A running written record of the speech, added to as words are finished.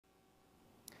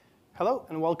Hello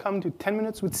and welcome to 10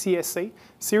 Minutes with CSA,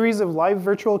 series of live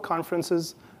virtual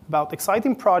conferences about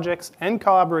exciting projects and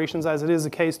collaborations, as it is the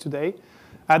case today,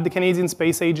 at the Canadian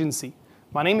Space Agency.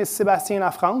 My name is Sébastien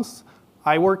Lafrance.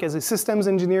 I work as a systems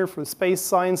engineer for the Space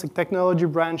Science and Technology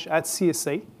branch at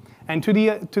CSA. And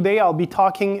today I'll be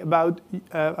talking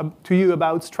to you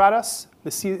about STRATOS, the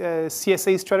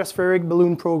CSA Stratospheric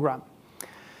Balloon Program.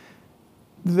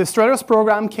 The STRATOS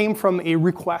program came from a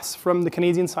request from the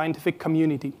Canadian scientific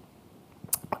community.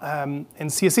 And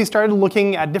CSA started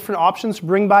looking at different options to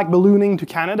bring back ballooning to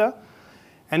Canada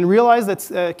and realized that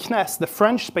CNES, the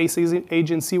French Space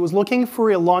Agency, was looking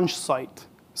for a launch site.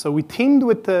 So we teamed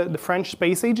with the French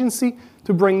Space Agency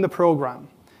to bring the program.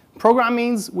 Program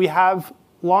means we have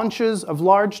launches of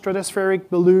large stratospheric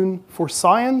balloon for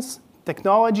science,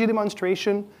 technology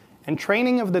demonstration, and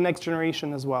training of the next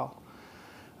generation as well.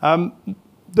 By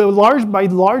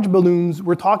large balloons,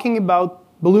 we're talking about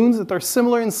balloons that are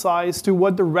similar in size to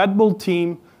what the Red Bull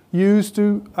team used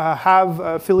to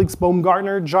have Felix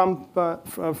Baumgartner jump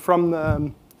from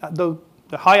the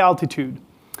high altitude.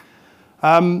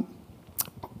 The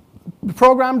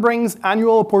program brings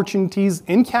annual opportunities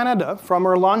in Canada from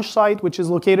our launch site, which is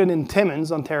located in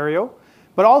Timmins, Ontario,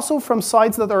 but also from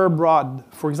sites that are abroad.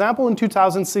 For example, in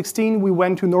 2016, we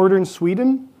went to northern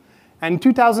Sweden, and in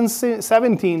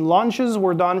 2017, launches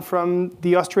were done from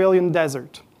the Australian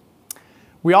desert.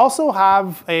 We also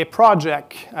have a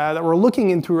project that we're looking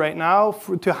into right now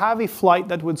to have a flight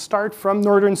that would start from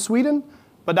northern Sweden,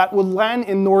 but that would land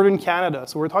in northern Canada.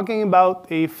 So we're talking about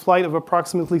a flight of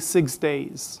approximately 6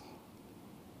 days.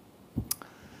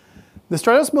 The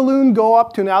Stratos balloon go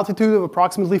up to an altitude of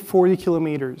approximately 40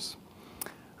 kilometers.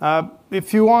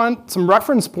 If you want some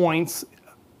reference points,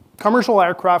 commercial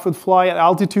aircraft would fly at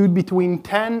altitude between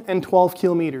 10 and 12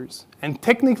 kilometers. And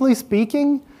technically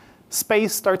speaking,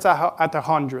 space starts at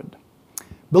 100.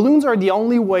 Balloons are the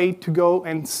only way to go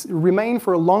and remain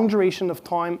for a long duration of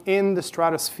time in the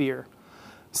stratosphere.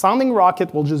 Sounding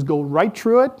rocket will just go right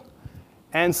through it,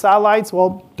 and satellites,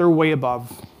 well, they're way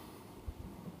above.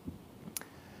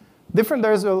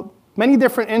 There's many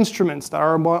different instruments that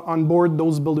are on board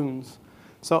those balloons.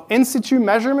 So in-situ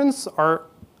measurements are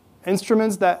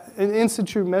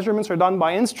done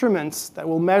by instruments that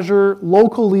will measure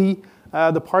locally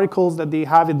the particles that they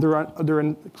have in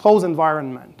their closed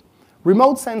environment.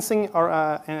 Remote sensing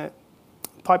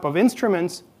type of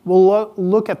instruments will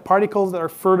look at particles that are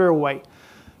further away.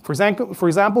 For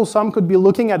example, some could be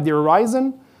looking at the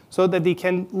horizon so that they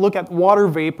can look at water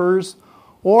vapors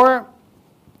or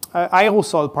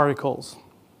aerosol particles.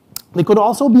 They could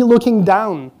also be looking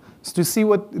down to see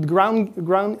what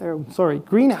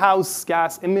greenhouse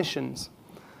gas emissions.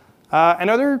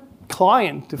 Another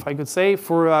client, if I could say,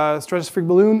 for a stratospheric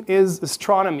balloon is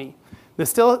astronomy. The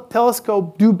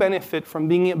telescope do benefit from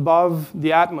being above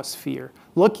the atmosphere.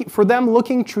 For them,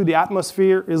 looking through the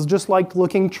atmosphere is just like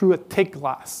looking through a thick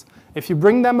glass. If you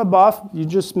bring them above, you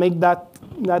just make that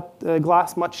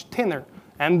glass much thinner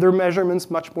and their measurements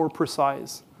much more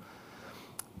precise.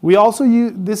 We also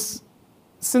use this,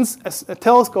 since a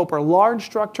telescope are large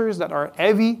structures that are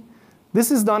heavy, this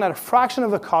is done at a fraction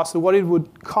of the cost of what it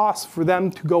would cost for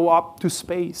them to go up to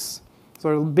space.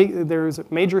 So there's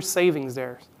major savings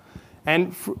there.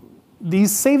 And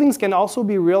these savings can also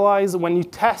be realized when you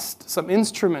test some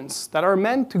instruments that are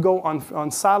meant to go on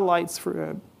satellites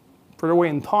further away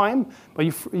in time, but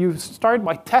you start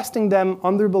by testing them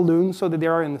under balloons so that they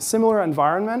are in a similar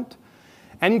environment.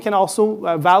 And you can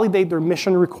also validate their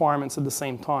mission requirements at the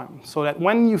same time, so that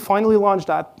when you finally launch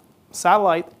that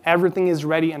satellite, everything is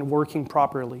ready and working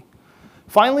properly.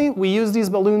 Finally, we use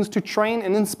these balloons to train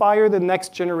and inspire the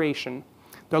next generation.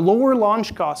 The lower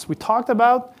launch costs we talked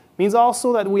about means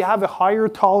also that we have a higher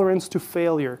tolerance to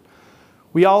failure.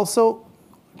 We also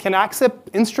can accept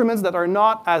instruments that are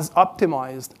not as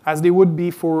optimized as they would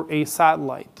be for a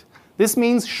satellite. This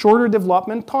means shorter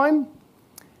development time,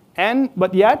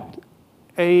 but yet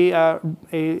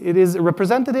it is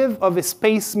representative of a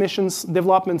space mission's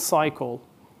development cycle.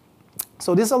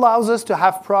 So this allows us to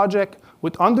have projects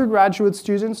with undergraduate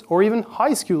students or even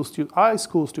high school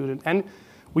students. And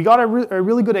we got a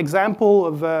really good example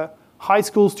of a high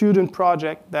school student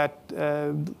project that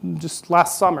just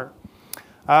last summer.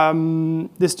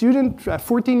 The student, a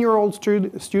 14-year-old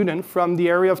student from the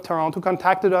area of Toronto,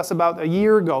 contacted us about a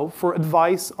year ago for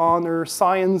advice on her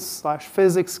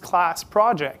science/physics class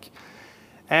project.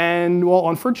 And well,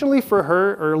 unfortunately for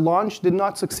her, her launch did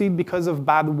not succeed because of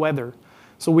bad weather.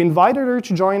 So we invited her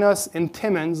to join us in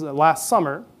Timmins last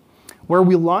summer, where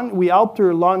we helped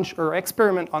her launch her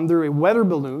experiment under a weather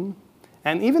balloon.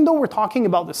 And even though we're talking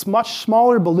about this much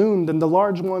smaller balloon than the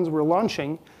large ones we're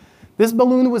launching, This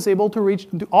balloon was able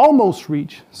to almost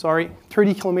reach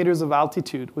 30 kilometers of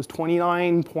altitude. It was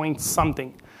 29 point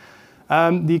something.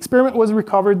 The experiment was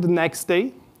recovered the next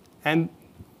day, and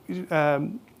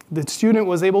the student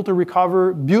was able to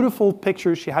recover beautiful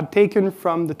pictures she had taken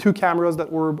from the 2 cameras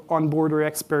that were on board her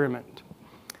experiment.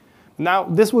 Now,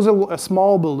 this was a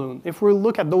small balloon. If we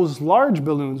look at those large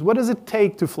balloons, what does it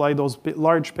take to fly those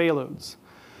large payloads?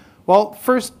 Well,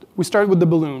 first, we start with the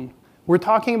balloon. We're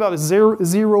talking about a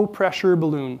zero pressure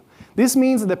balloon. This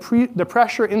means that the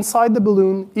pressure inside the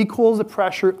balloon equals the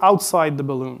pressure outside the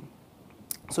balloon.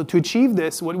 So to achieve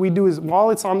this, what we do is,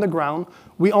 while it's on the ground,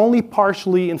 we only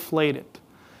partially inflate it.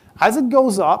 As it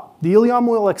goes up, the helium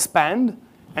will expand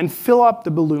and fill up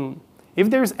the balloon.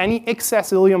 If there's any excess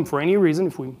helium for any reason,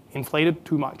 if we inflate it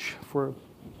too much,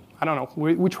 I don't know,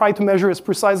 we try to measure as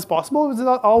precise as possible. It does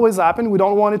not always happen. We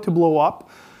don't want it to blow up.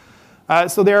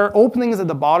 So there are openings at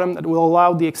the bottom that will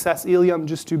allow the excess helium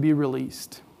just to be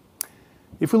released.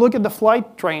 If we look at the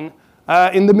flight train,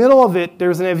 in the middle of it,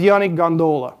 there's an avionic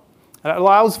gondola. That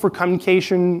allows for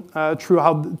communication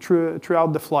throughout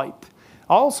the flight.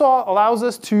 Also allows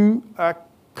us to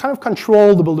kind of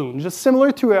control the balloon, just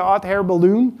similar to a hot air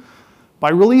balloon. By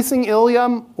releasing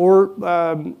helium or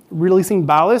releasing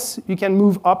ballast, you can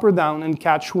move up or down and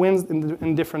catch winds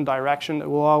in different directions that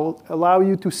will allow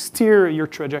you to steer your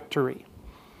trajectory.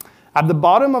 At the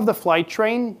bottom of the flight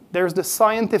train, there's the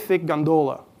scientific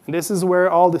gondola. And this is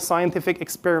where all the scientific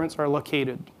experiments are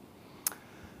located.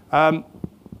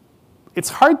 It's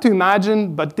hard to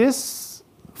imagine, but this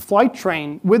flight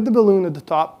train with the balloon at the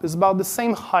top is about the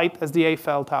same height as the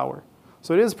Eiffel Tower.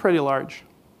 So it is pretty large.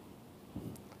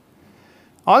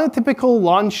 On a typical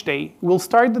launch day, we'll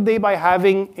start the day by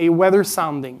having a weather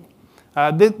sounding.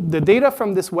 The data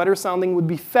from this weather sounding would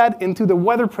be fed into the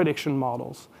weather prediction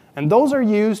models. And those are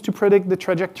used to predict the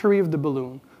trajectory of the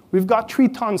balloon. We've got 3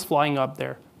 tons flying up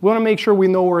there. We want to make sure we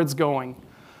know where it's going.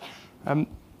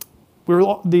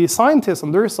 The scientists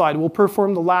on their side will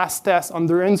perform the last test on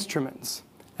their instruments.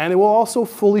 And they will also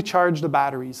fully charge the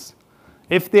batteries.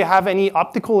 If they have any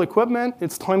optical equipment,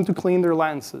 it's time to clean their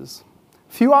lenses.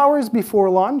 A few hours before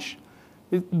launch,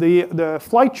 the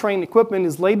flight train equipment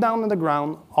is laid down on the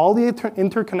ground, all the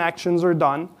interconnections are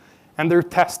done, and they're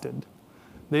tested.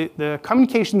 The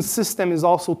communication system is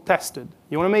also tested.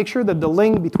 You want to make sure that the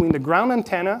link between the ground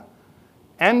antenna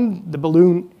and the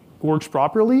balloon works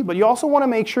properly, but you also want to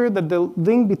make sure that the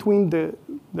link between the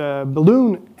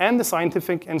balloon and the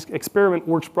scientific experiment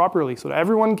works properly so that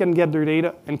everyone can get their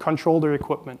data and control their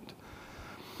equipment.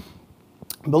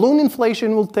 Balloon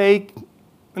inflation will take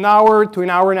an hour to an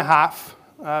hour and a half,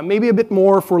 maybe a bit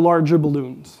more for larger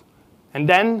balloons. And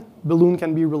then balloon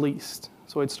can be released,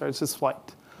 so it starts its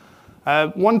flight.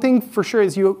 One thing for sure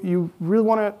is you really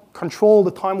want to control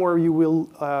the time where you will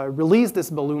release this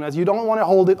balloon, as you don't want to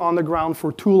hold it on the ground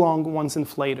for too long once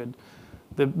inflated.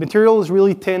 The material is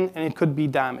really thin and it could be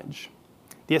damaged.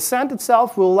 The ascent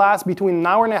itself will last between an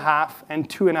hour and a half and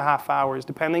 2.5 hours,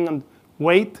 depending on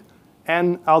weight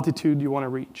and altitude you want to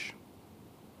reach.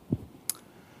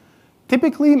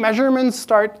 Typically, measurements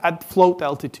start at float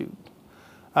altitude.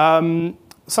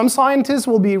 Some scientists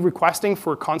will be requesting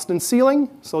for constant ceiling,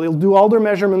 so they'll do all their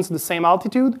measurements at the same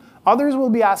altitude. Others will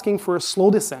be asking for a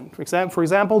slow descent. For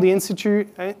example, the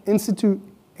institute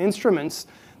instruments,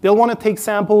 they'll want to take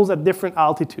samples at different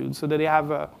altitudes so that they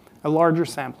have a larger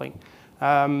sampling.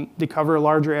 They cover a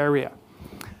larger area.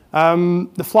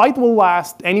 The flight will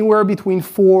last anywhere between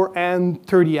 4 and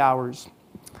 30 hours.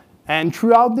 And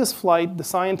throughout this flight, the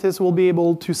scientists will be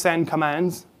able to send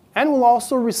commands and will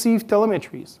also receive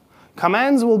telemetries.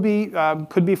 Commands will be,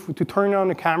 could be to turn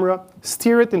on a camera,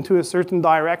 steer it into a certain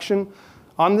direction.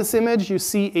 On this image, you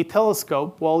see a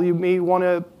telescope. Well, you may want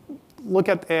to look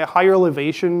at a higher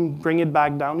elevation, bring it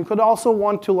back down. You could also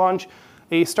want to launch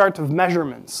a start of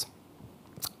measurements.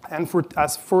 And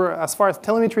as far as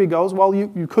telemetry goes, well,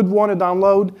 you could want to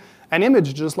download an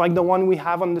image just like the one we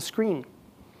have on the screen.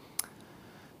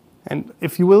 And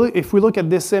if we look at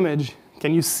this image,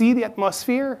 can you see the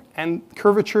atmosphere and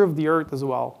curvature of the Earth as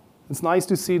well? It's nice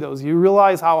to see those. You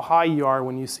realize how high you are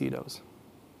when you see those.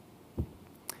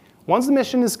 Once the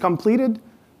mission is completed,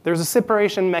 there's a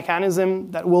separation mechanism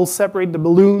that will separate the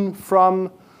balloon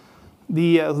from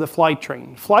the flight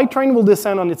train. Flight train will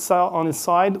descend on its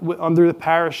side under the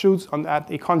parachutes at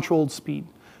a controlled speed.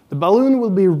 The balloon will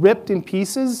be ripped in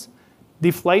pieces,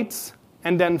 deflates,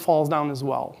 and then falls down as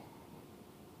well.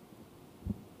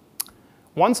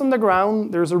 Once on the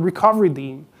ground, there's a recovery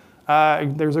team.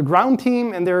 There's a ground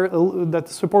team and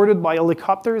that's supported by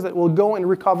helicopters that will go and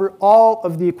recover all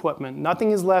of the equipment.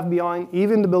 Nothing is left behind,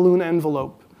 even the balloon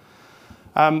envelope.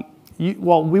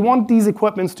 well, we want these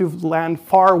equipments to land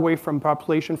far away from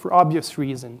population for obvious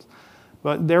reasons.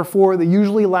 But therefore, they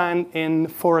usually land in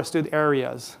forested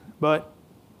areas. But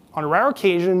on rare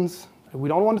occasions, we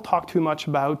don't want to talk too much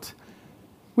about,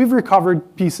 we've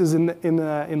recovered pieces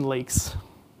in lakes.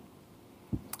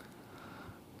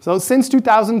 So since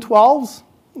 2012,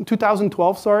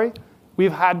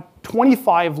 we've had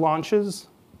 25 launches,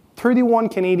 31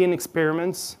 Canadian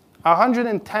experiments,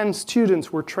 110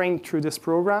 students were trained through this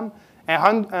program,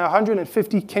 and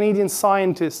 150 Canadian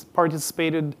scientists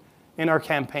participated in our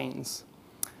campaigns.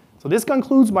 So this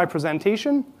concludes my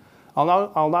presentation.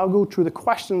 I'll now go through the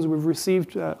questions we've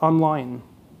received online.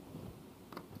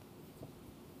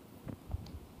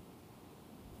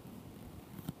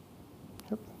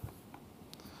 Yep.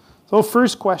 So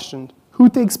first question, who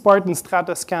takes part in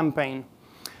STRATOS campaign?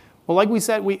 Well, like we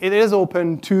said, it is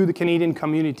open to the Canadian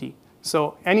community.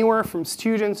 So anywhere from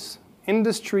students,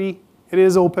 industry, it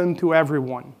is open to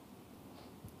everyone.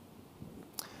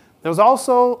 There's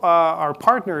also our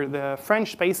partner, the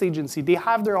French Space Agency. They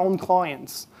have their own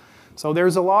clients. So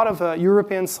there's a lot of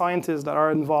European scientists that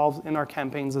are involved in our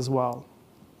campaigns as well.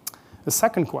 The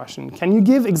second question, can you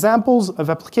give examples of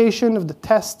application of the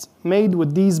tests made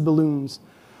with these balloons?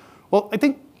 Well, I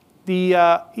think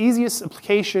the easiest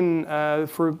application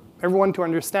for everyone to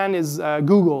understand is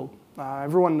Google.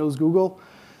 Everyone knows Google.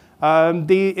 In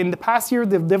the past year,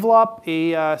 they've developed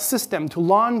a system to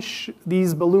launch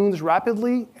these balloons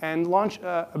rapidly and launch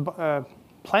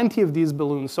plenty of these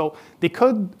balloons. So they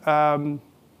could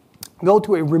go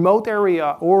to a remote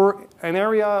area or an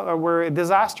area where a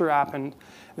disaster happened.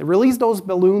 They release those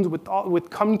balloons with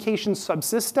communication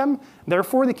subsystem.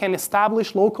 Therefore, they can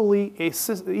establish locally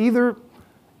either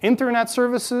internet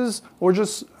services or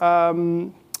just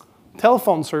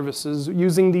telephone services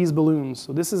using these balloons.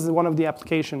 So this is one of the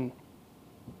applications.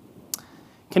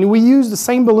 Can we use the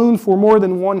same balloon for more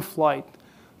than one flight?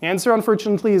 The answer,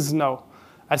 unfortunately, is no.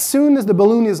 As soon as the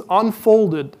balloon is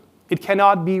unfolded, it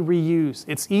cannot be reused.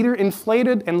 It's either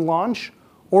inflated and launched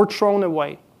or thrown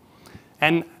away.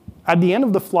 And at the end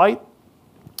of the flight,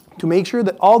 to make sure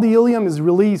that all the helium is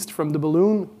released from the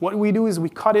balloon, what we do is we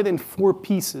cut it in 4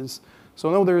 pieces.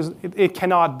 So no, it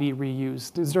cannot be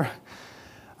reused.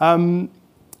 On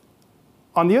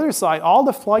the other side, all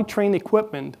the flight train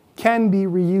equipment can be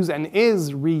reused and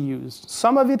is reused.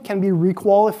 Some of it can be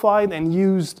requalified and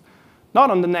used not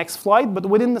on the next flight, but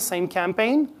within the same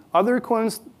campaign. Other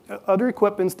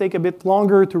equipments take a bit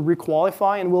longer to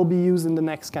requalify and will be used in the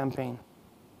next campaign.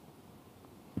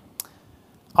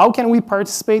 How can we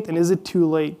participate, and is it too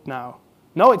late now?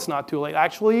 No, it's not too late.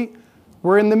 Actually,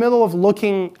 we're in the middle of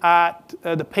looking at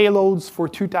the payloads for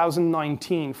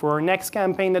 2019 for our next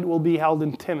campaign that will be held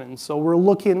in Timmins. So we're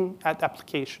looking at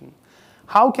application.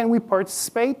 How can we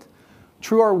participate?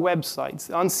 Through our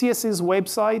websites. On CSA's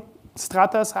website,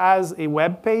 STRATOS has a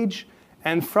web page,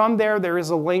 and from there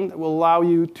is a link that will allow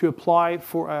you to apply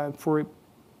to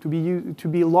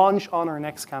be launched on our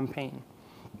next campaign.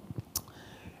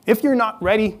 If you're not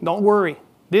ready, don't worry.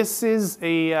 This is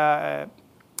a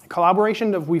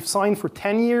collaboration that we've signed for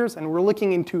 10 years, and we're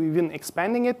looking into even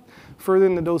expanding it further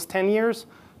into those 10 years.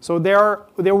 So there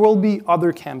will be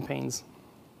other campaigns.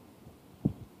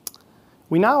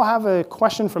 We now have a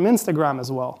question from Instagram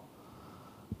as well.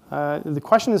 The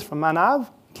question is from Manav.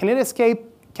 Can it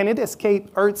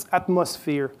escape Earth's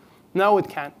atmosphere? No, it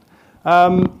can't.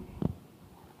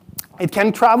 It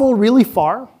can travel really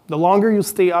far. The longer you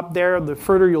stay up there, the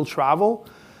further you'll travel.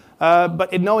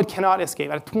 But no, it cannot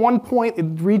escape. At one point, it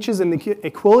reaches an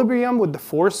equilibrium with the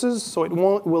forces, so it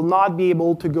will not be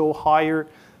able to go higher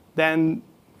than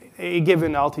a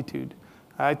given altitude.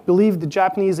 I believe the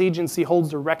Japanese agency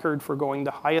holds the record for going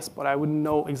the highest, but I wouldn't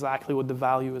know exactly what the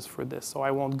value is for this, so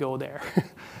I won't go there.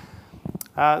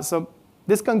 So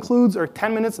this concludes our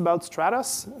 10 minutes about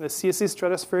STRATOS, the CSA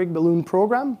Stratospheric Balloon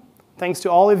Program. Thanks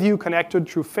to all of you connected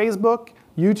through Facebook,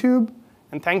 YouTube,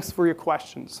 and thanks for your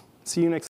questions. See you next time.